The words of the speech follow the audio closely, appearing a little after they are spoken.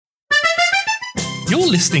You're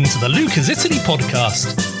listening to the Luca's Italy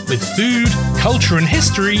podcast with food, culture and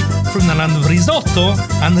history from the land of risotto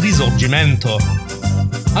and risorgimento.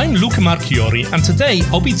 I'm Luca Marchiori and today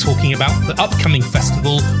I'll be talking about the upcoming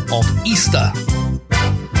festival of Easter.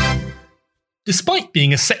 Despite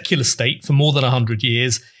being a secular state for more than 100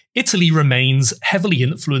 years, Italy remains heavily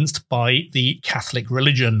influenced by the Catholic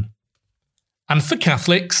religion. And for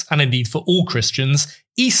Catholics, and indeed for all Christians,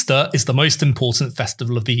 Easter is the most important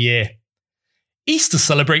festival of the year. Easter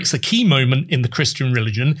celebrates a key moment in the Christian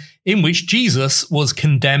religion in which Jesus was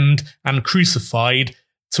condemned and crucified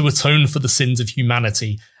to atone for the sins of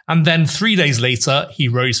humanity, and then 3 days later he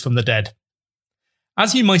rose from the dead.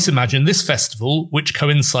 As you might imagine, this festival, which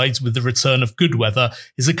coincides with the return of good weather,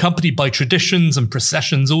 is accompanied by traditions and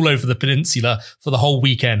processions all over the peninsula for the whole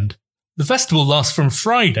weekend. The festival lasts from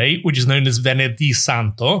Friday, which is known as Venerdì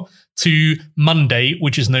Santo, to Monday,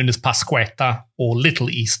 which is known as Pasquetta, or Little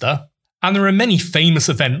Easter. And there are many famous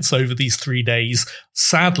events over these 3 days,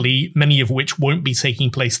 sadly, many of which won't be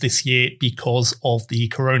taking place this year because of the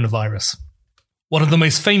coronavirus. One of the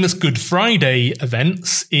most famous Good Friday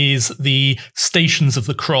events is the Stations of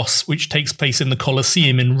the Cross, which takes place in the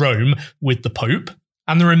Colosseum in Rome with the Pope.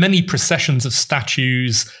 And there are many processions of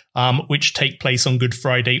statues which take place on Good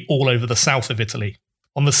Friday all over the south of Italy.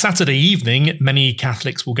 On the Saturday evening, many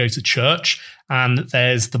Catholics will go to church, and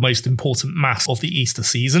there's the most important Mass of the Easter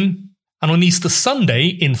season. And on Easter Sunday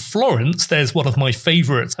in Florence, there's one of my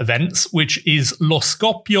favourite events, which is Lo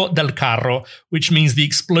Scoppio del Carro, which means the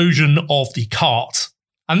explosion of the cart.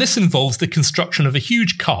 And this involves the construction of a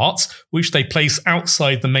huge cart, which they place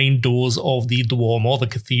outside the main doors of the Duomo, the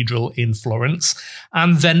cathedral in Florence.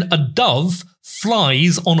 And then a dove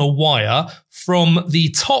flies on a wire from the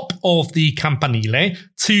top of the campanile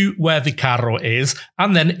to where the carro is,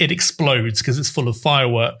 and then it explodes because it's full of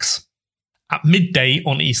fireworks. At midday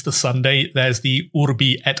on Easter Sunday, there's the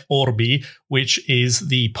Urbi et Orbi, which is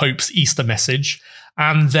the Pope's Easter message.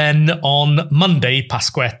 And then on Monday,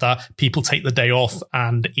 Pasquetta, people take the day off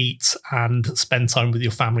and eat and spend time with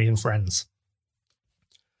your family and friends.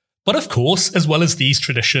 But of course, as well as these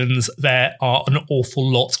traditions, there are an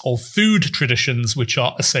awful lot of food traditions which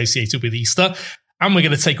are associated with Easter. And we're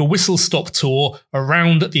going to take a whistle-stop tour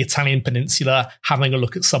around the Italian peninsula, having a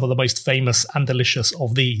look at some of the most famous and delicious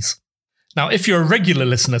of these. Now, if you're a regular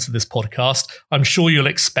listener to this podcast, I'm sure you'll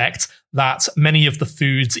expect that many of the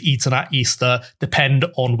foods eaten at Easter depend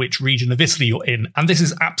on which region of Italy you're in, and this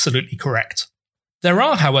is absolutely correct. There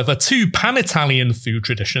are, however, two pan-Italian food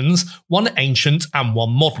traditions, one ancient and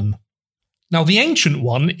one modern. Now, the ancient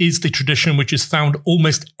one is the tradition which is found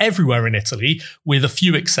almost everywhere in Italy, with a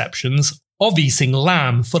few exceptions, of eating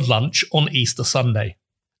lamb for lunch on Easter Sunday.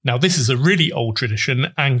 Now, this is a really old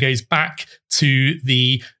tradition and goes back to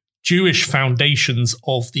the Jewish foundations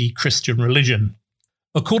of the Christian religion.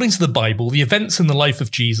 According to the Bible, the events in the life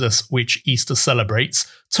of Jesus, which Easter celebrates,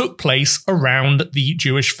 took place around the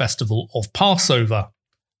Jewish festival of Passover.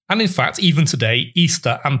 And in fact, even today,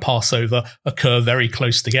 Easter and Passover occur very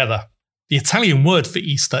close together. The Italian word for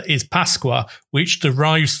Easter is Pasqua, which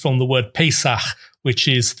derives from the word Pesach, which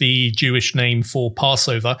is the Jewish name for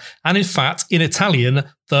Passover. And in fact, in Italian,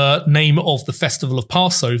 the name of the festival of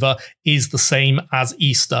Passover is the same as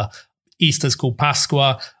Easter. Easter is called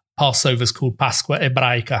Pasqua, Passover is called Pasqua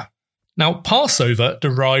Ebraica. Now, Passover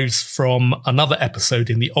derives from another episode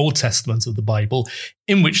in the Old Testament of the Bible,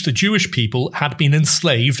 in which the Jewish people had been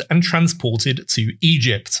enslaved and transported to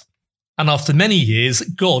Egypt. And after many years,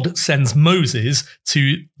 God sends Moses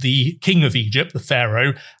to the king of Egypt, the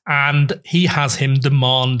Pharaoh, and he has him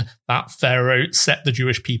demand that Pharaoh set the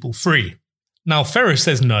Jewish people free. Now, Pharaoh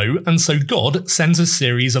says no, and so God sends a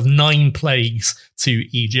series of 9 plagues to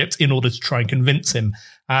Egypt in order to try and convince him.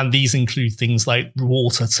 And these include things like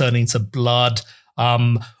water turning to blood,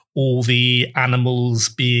 all the animals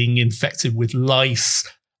being infected with lice,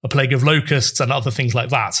 a plague of locusts, and other things like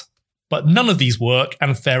that. But none of these work,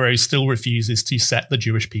 and Pharaoh still refuses to set the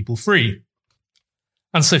Jewish people free.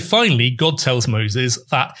 And so finally, God tells Moses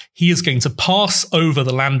that he is going to pass over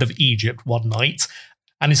the land of Egypt one night,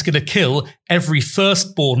 and is going to kill every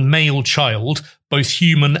firstborn male child, both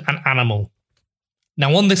human and animal.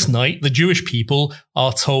 Now, on this night, the Jewish people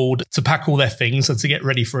are told to pack all their things and to get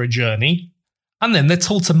ready for a journey. And then they're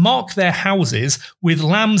told to mark their houses with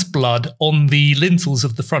lamb's blood on the lintels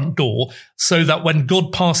of the front door so that when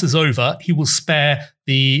God passes over, he will spare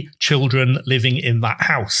the children living in that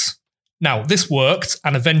house. Now, this worked,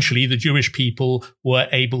 and eventually the Jewish people were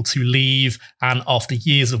able to leave, and after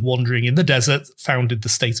years of wandering in the desert, founded the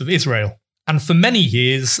State of Israel. And for many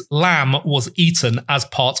years, lamb was eaten as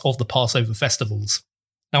part of the Passover festivals.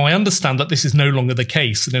 Now, I understand that this is no longer the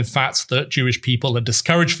case, and in fact that Jewish people are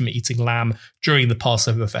discouraged from eating lamb during the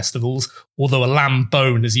Passover festivals, although a lamb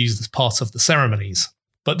bone is used as part of the ceremonies.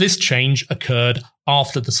 But this change occurred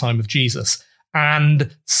after the time of Jesus.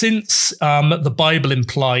 And since the Bible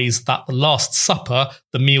implies that the Last Supper,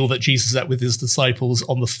 the meal that Jesus ate with his disciples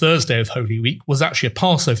on the Thursday of Holy Week, was actually a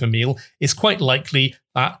Passover meal, it's quite likely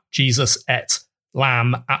that Jesus ate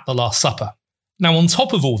lamb at the Last Supper. Now, on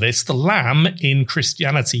top of all this, the lamb in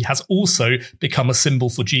Christianity has also become a symbol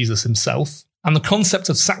for Jesus himself. And the concept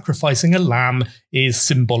of sacrificing a lamb is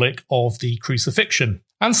symbolic of the crucifixion.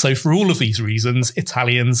 And so for all of these reasons,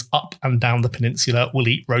 Italians up and down the peninsula will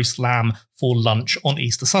eat roast lamb for lunch on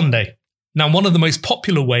Easter Sunday. Now, one of the most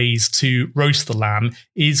popular ways to roast the lamb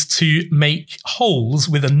is to make holes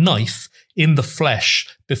with a knife in the flesh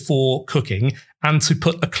before cooking and to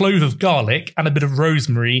put a clove of garlic and a bit of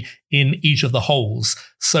rosemary in each of the holes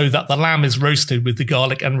so that the lamb is roasted with the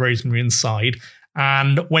garlic and rosemary inside.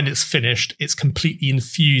 And when it's finished, it's completely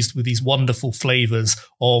infused with these wonderful flavors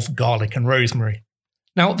of garlic and rosemary.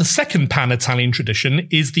 Now, the second pan-Italian tradition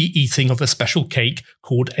is the eating of a special cake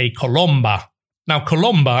called a colomba. Now,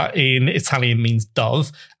 colomba in Italian means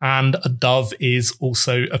dove, and a dove is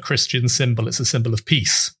also a Christian symbol. It's a symbol of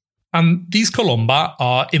peace. And these colomba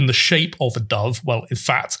are in the shape of a dove. Well, in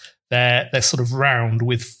fact, they're sort of round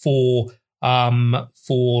with four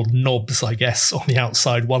knobs, I guess, on the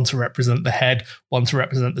outside, one to represent the head, one to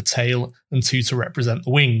represent the tail, and two to represent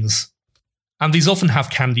the wings. And these often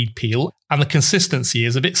have candied peel, and the consistency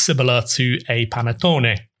is a bit similar to a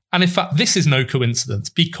panettone. And in fact, this is no coincidence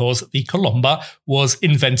because the colomba was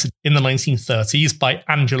invented in the 1930s by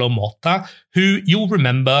Angelo Motta, who you'll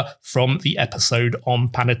remember from the episode on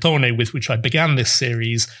panettone with which I began this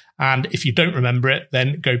series. And if you don't remember it,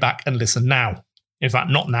 then go back and listen now. In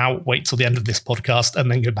fact, not now, wait till the end of this podcast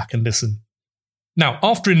and then go back and listen. Now,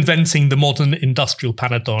 after inventing the modern industrial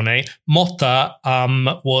panettone, Motta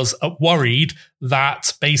was worried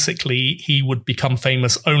that basically he would become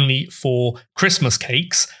famous only for Christmas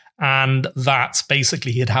cakes and that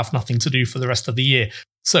basically he'd have nothing to do for the rest of the year.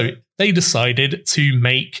 So they decided to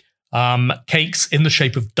make cakes in the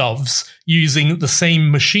shape of doves using the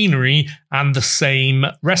same machinery and the same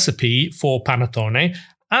recipe for panettone.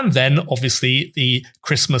 And then, obviously, the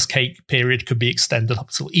Christmas cake period could be extended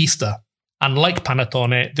up till Easter. And like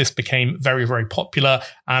panettone, this became very, very popular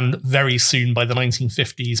and very soon by the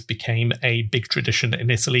 1950s became a big tradition in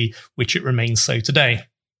Italy, which it remains so today.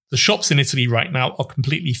 The shops in Italy right now are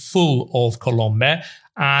completely full of colombe,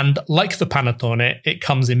 and like the panettone, it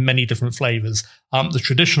comes in many different flavors. The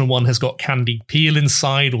traditional one has got candied peel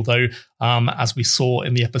inside, although as we saw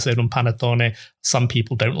in the episode on panettone, some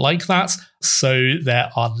people don't like that. So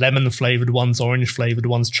there are lemon-flavored ones, orange-flavored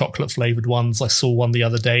ones, chocolate-flavored ones. I saw one the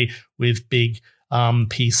other day with big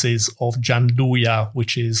pieces of gianduja,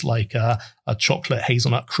 which is like a chocolate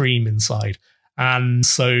hazelnut cream inside. And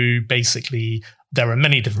so basically, there are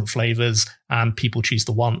many different flavors, and people choose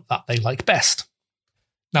the one that they like best.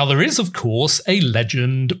 Now, there is, of course, a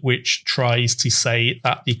legend which tries to say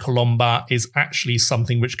that the colomba is actually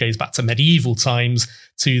something which goes back to medieval times,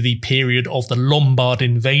 to the period of the Lombard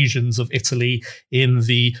invasions of Italy in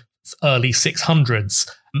the early 600s.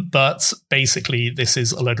 But basically, this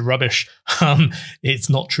is a load of rubbish. It's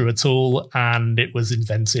not true at all, and it was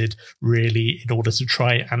invented really in order to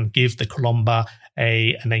try and give the colomba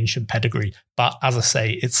an ancient pedigree. But as I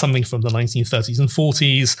say, it's something from the 1930s and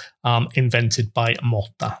 40s, invented by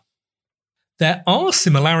Motta. There are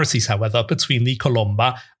similarities, however, between the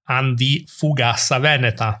colomba and the fugassa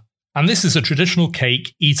veneta. And this is a traditional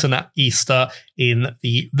cake eaten at Easter in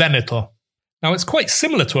the Veneto. Now, it's quite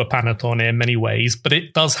similar to a panettone in many ways, but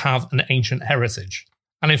it does have an ancient heritage.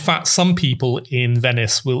 And in fact, some people in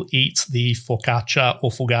Venice will eat the focaccia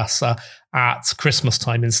or fugassa at Christmas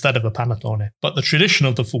time instead of a panettone. But the tradition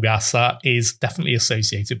of the fugassa is definitely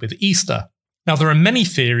associated with Easter. Now, there are many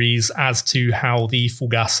theories as to how the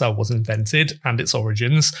fugassa was invented and its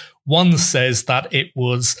origins. One says that it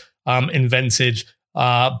was invented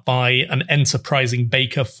by an enterprising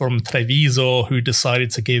baker from Treviso who decided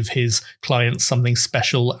to give his clients something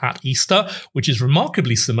special at Easter, which is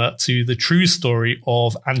remarkably similar to the true story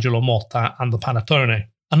of Angelo Motta and the panettone.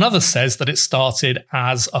 Another says that it started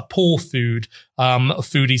as a poor food, a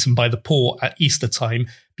food eaten by the poor at Easter time,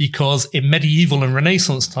 because in medieval and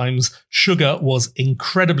Renaissance times, sugar was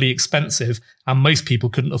incredibly expensive and most people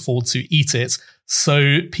couldn't afford to eat it.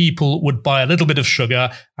 So people would buy a little bit of sugar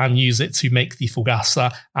and use it to make the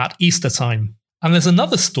fugassa at Easter time. And there's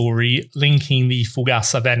another story linking the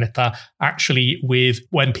fugassa veneta actually with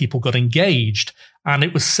when people got engaged. And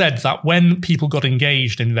it was said that when people got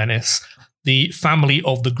engaged in Venice, the family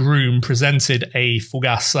of the groom presented a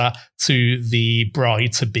fogassa to the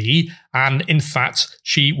bride-to-be, and in fact,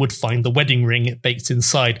 she would find the wedding ring baked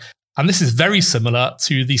inside. And this is very similar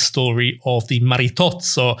to the story of the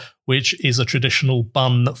maritozzo, which is a traditional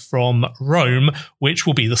bun from Rome, which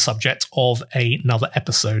will be the subject of another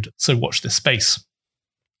episode. So watch this space.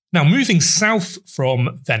 Now, moving south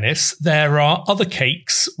from Venice, there are other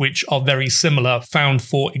cakes which are very similar, found,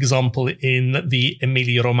 for example, in the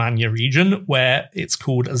Emilia-Romagna region, where it's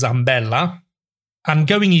called zambella. And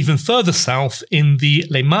going even further south, in the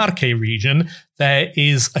Le Marche region, there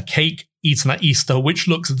is a cake eaten at Easter, which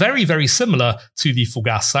looks very, very similar to the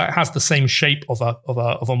fogassa. It has the same shape of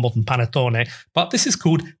a modern panettone, but this is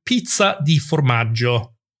called pizza di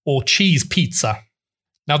formaggio, or cheese pizza.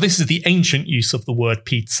 Now, this is the ancient use of the word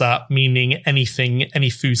pizza, meaning anything,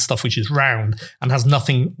 any food stuff which is round, and has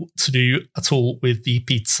nothing to do at all with the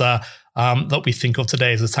pizza that we think of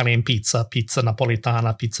today as Italian pizza, pizza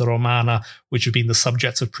napolitana, pizza romana, which have been the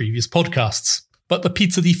subject of previous podcasts. But the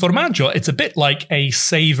pizza di formaggio, it's a bit like a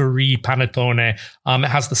savoury panettone. It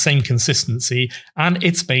has the same consistency, and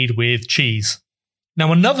it's made with cheese.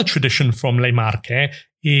 Now, another tradition from Le Marche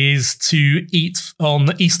is to eat on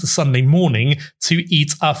Easter Sunday morning, to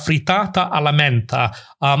eat a frittata alla menta,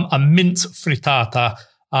 a mint frittata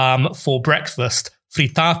for breakfast.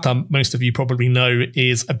 Frittata, most of you probably know,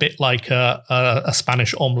 is a bit like a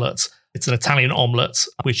Spanish omelette. It's an Italian omelette,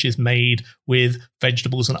 which is made with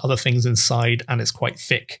vegetables and other things inside, and it's quite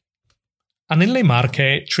thick. And in Le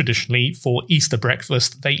Marche, traditionally, for Easter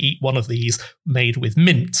breakfast, they eat one of these made with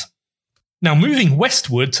mint. Now, moving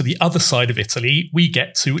westward to the other side of Italy, we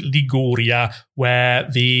get to Liguria, where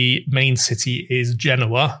the main city is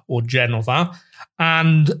Genoa, or Genova.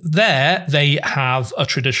 And there they have a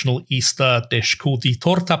traditional Easter dish called the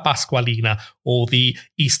torta pasqualina, or the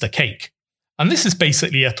Easter cake. And this is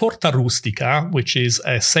basically a torta rustica, which is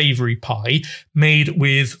a savoury pie made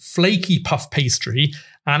with flaky puff pastry,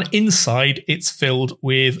 and inside it's filled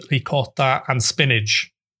with ricotta and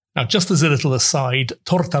spinach. Now, just as a little aside,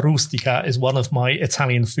 torta rustica is one of my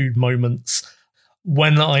Italian food moments.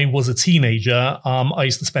 When I was a teenager, I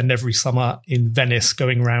used to spend every summer in Venice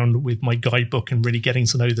going around with my guidebook and really getting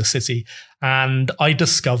to know the city. And I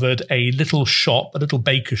discovered a little shop, a little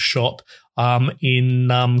baker's shop in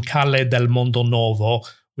Calle del Mondo Novo,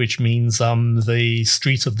 which means the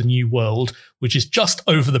street of the New World, which is just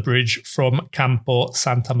over the bridge from Campo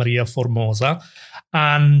Santa Maria Formosa.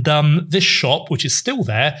 And this shop, which is still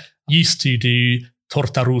there, used to do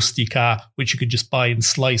torta rustica, which you could just buy in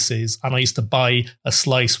slices. And I used to buy a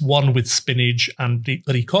slice, one with spinach and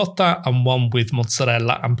ricotta, and one with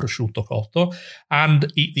mozzarella and prosciutto cotto, and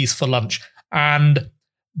eat these for lunch. And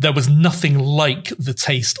there was nothing like the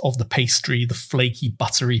taste of the pastry, the flaky,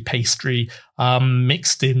 buttery pastry,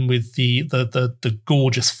 mixed in with the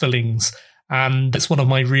gorgeous fillings. And it's one of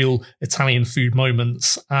my real Italian food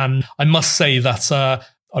moments. And I must say that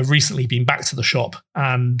I've recently been back to the shop,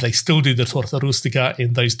 and they still do the torta rustica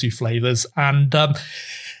in those two flavours. And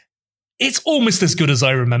it's almost as good as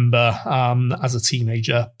I remember as a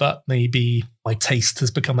teenager, but maybe my taste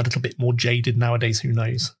has become a little bit more jaded nowadays. Who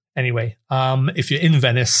knows? Anyway, if you're in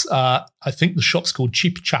Venice, I think the shop's called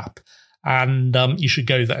Cheap Chap, and you should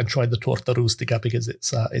go there and try the torta rustica because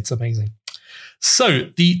it's amazing. So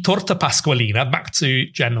the torta pasqualina, back to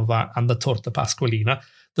Genova and the torta pasqualina.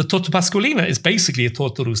 The torta pasqualina is basically a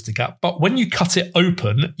torta rustica, but when you cut it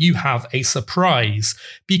open, you have a surprise,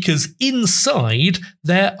 because inside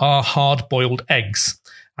there are hard-boiled eggs.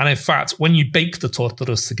 And in fact, when you bake the torta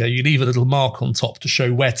rustica, you leave a little mark on top to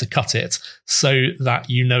show where to cut it, so that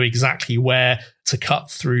you know exactly where to cut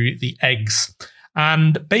through the eggs.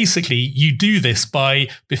 And basically, you do this by,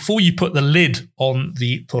 before you put the lid on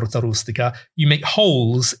the torta rustica, you make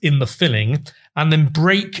holes in the filling and then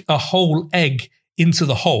break a whole egg into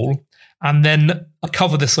the hole, and then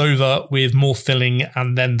cover this over with more filling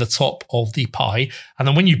and then the top of the pie. And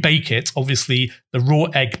then when you bake it, obviously the raw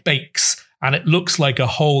egg bakes and it looks like a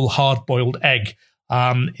whole hard-boiled egg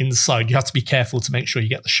inside. You have to be careful to make sure you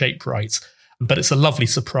get the shape right. But it's a lovely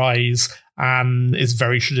surprise and is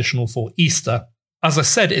very traditional for Easter. As I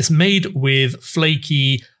said, it's made with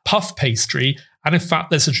flaky puff pastry. And in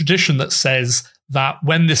fact, there's a tradition that says that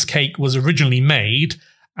when this cake was originally made,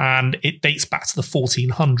 and it dates back to the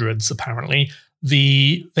 1400s, apparently,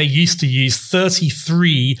 they used to use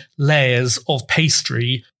 33 layers of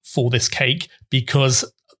pastry for this cake because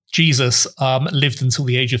Jesus lived until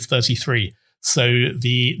the age of 33. So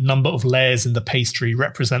the number of layers in the pastry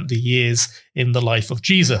represent the years in the life of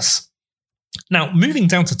Jesus. Now, moving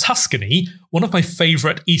down to Tuscany, one of my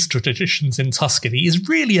favourite Easter traditions in Tuscany is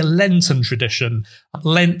really a Lenten tradition.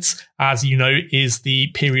 Lent, as you know, is the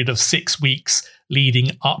period of 6 weeks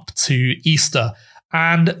leading up to Easter.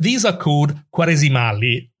 And these are called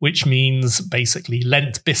quaresimali, which means basically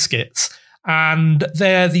Lent biscuits. And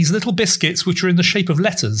they're these little biscuits which are in the shape of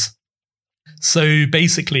letters. So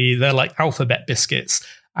basically, they're like alphabet biscuits.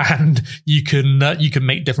 And you can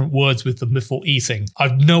make different words with them before eating.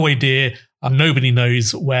 I've no idea, and nobody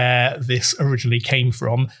knows where this originally came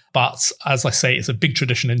from. But as I say, it's a big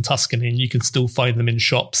tradition in Tuscany, and you can still find them in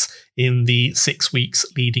shops in the 6 weeks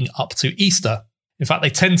leading up to Easter. In fact, they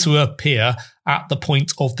tend to appear at the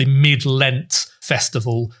point of the Mid-Lent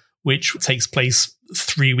festival, which takes place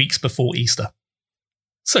 3 weeks before Easter.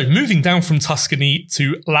 So moving down from Tuscany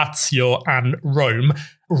to Lazio and Rome,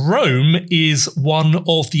 Rome is one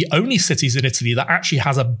of the only cities in Italy that actually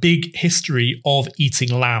has a big history of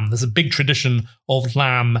eating lamb. There's a big tradition of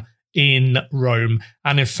lamb in Rome.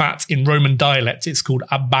 And in fact, in Roman dialect, it's called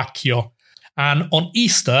abbacchio. And on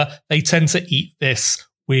Easter, they tend to eat this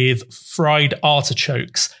with fried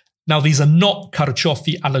artichokes. Now, these are not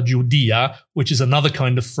carciofi alla giudia, which is another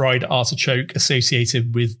kind of fried artichoke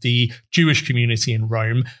associated with the Jewish community in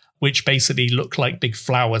Rome, which basically look like big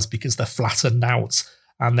flowers because they're flattened out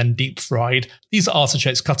and then deep fried. These are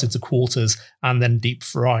artichokes cut into quarters and then deep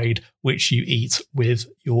fried, which you eat with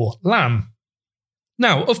your lamb.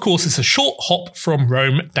 Now, of course, it's a short hop from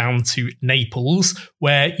Rome down to Naples,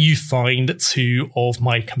 where you find two of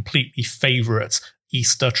my completely favourite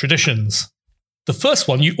Easter traditions. The first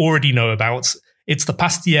one you already know about. It's the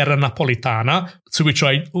pastiera napolitana, to which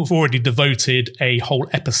I've already devoted a whole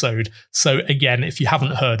episode. So again, if you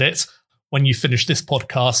haven't heard it, when you finish this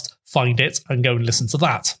podcast, find it and go and listen to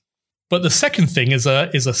that. But the second thing is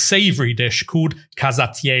a savoury dish called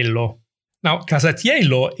casatiello. Now,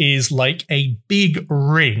 casatiello is like a big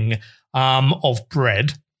ring of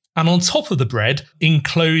bread. And on top of the bread,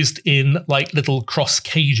 enclosed in like little cross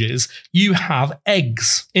cages, you have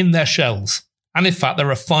eggs in their shells. And in fact, there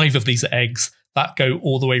are 5 of these eggs that go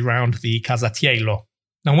all the way around the casatiello.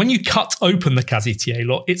 Now, when you cut open the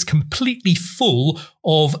casatiello, it's completely full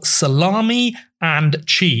of salami and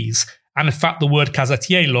cheese. And in fact, the word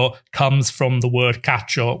casatiello comes from the word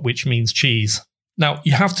cacio, which means cheese. Now,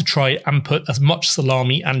 you have to try and put as much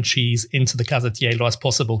salami and cheese into the casatiello as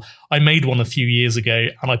possible. I made one a few years ago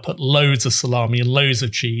and I put loads of salami and loads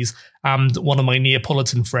of cheese. And one of my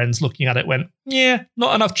Neapolitan friends looking at it went, yeah,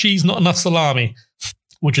 not enough cheese, not enough salami.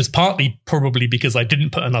 Which is partly probably because I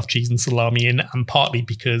didn't put enough cheese and salami in, and partly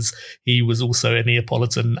because he was also a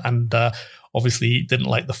Neapolitan and obviously didn't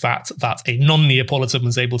like the fact that a non-Neapolitan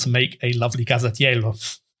was able to make a lovely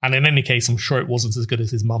casatiello. And in any case, I'm sure it wasn't as good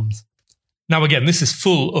as his mum's. Now, again, this is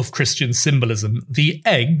full of Christian symbolism. The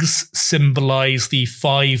eggs symbolize the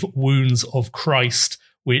 5 wounds of Christ,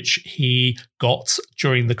 which he got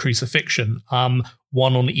during the crucifixion.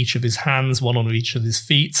 One on each of his hands, one on each of his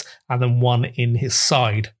feet, and then one in his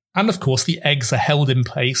side. And of course, the eggs are held in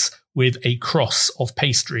place with a cross of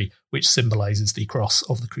pastry, which symbolizes the cross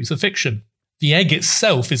of the crucifixion. The egg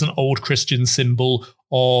itself is an old Christian symbol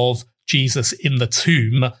of Jesus in the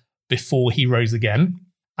tomb before he rose again.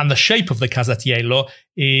 And the shape of the casatiello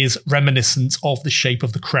is reminiscent of the shape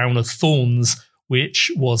of the crown of thorns, which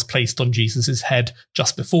was placed on Jesus' head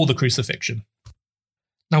just before the crucifixion.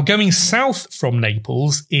 Now, going south from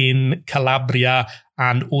Naples, in Calabria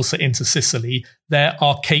and also into Sicily, there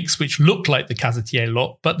are cakes which look like the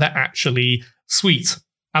casatiello, but they're actually sweet.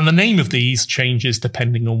 And the name of these changes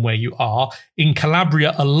depending on where you are. In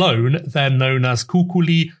Calabria alone, they're known as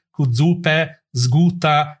cuculi, cuzzupe,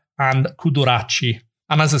 sguta, and cuduracci.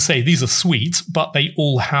 And as I say, these are sweet, but they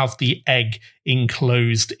all have the egg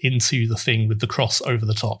enclosed into the thing with the cross over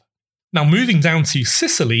the top. Now, moving down to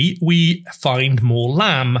Sicily, we find more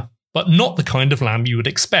lamb, but not the kind of lamb you would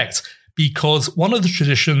expect, because one of the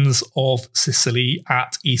traditions of Sicily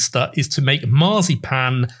at Easter is to make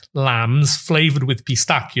marzipan lambs flavoured with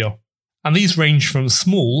pistachio. And these range from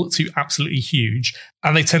small to absolutely huge,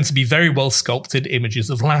 and they tend to be very well sculpted images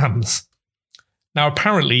of lambs. Now,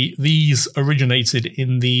 apparently, these originated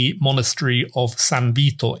in the monastery of San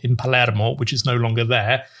Vito in Palermo, which is no longer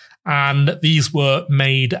there, and these were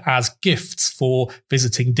made as gifts for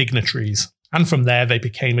visiting dignitaries. And from there, they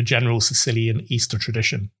became a general Sicilian Easter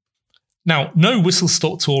tradition. Now, no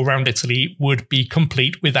whistle-stop tour around Italy would be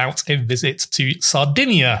complete without a visit to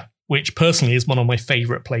Sardinia, which personally is one of my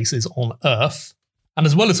favourite places on earth. And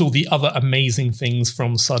as well as all the other amazing things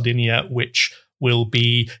from Sardinia, which will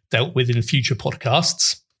be dealt with in future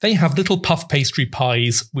podcasts, they have little puff pastry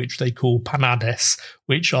pies, which they call panades,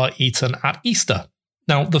 which are eaten at Easter.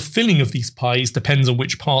 Now, the filling of these pies depends on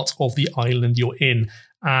which part of the island you're in,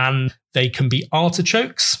 and they can be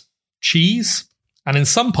artichokes, cheese, and in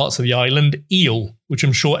some parts of the island, eel, which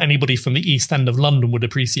I'm sure anybody from the East End of London would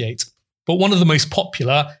appreciate. But one of the most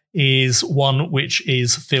popular is one which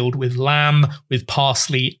is filled with lamb, with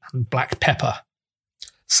parsley and black pepper.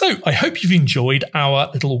 So I hope you've enjoyed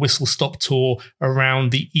our little whistle-stop tour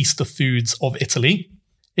around the Easter foods of Italy.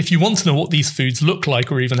 If you want to know what these foods look like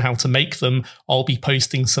or even how to make them, I'll be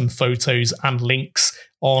posting some photos and links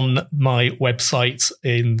on my website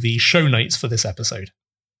in the show notes for this episode.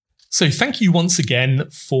 So thank you once again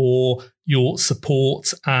for your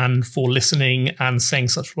support and for listening and saying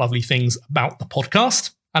such lovely things about the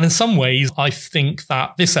podcast. And in some ways, I think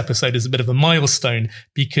that this episode is a bit of a milestone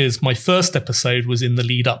because my first episode was in the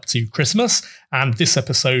lead up to Christmas, and this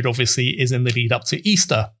episode obviously is in the lead up to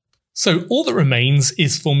Easter. So all that remains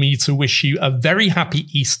is for me to wish you a very happy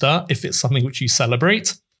Easter if it's something which you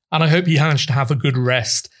celebrate, and I hope you manage to have a good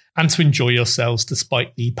rest and to enjoy yourselves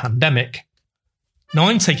despite the pandemic. Now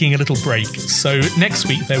I'm taking a little break, so next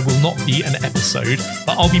week there will not be an episode,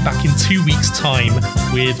 but I'll be back in 2 weeks' time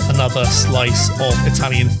with another slice of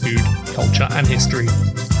Italian food, culture and history.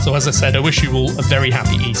 So as I said, I wish you all a very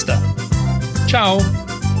happy Easter. Ciao!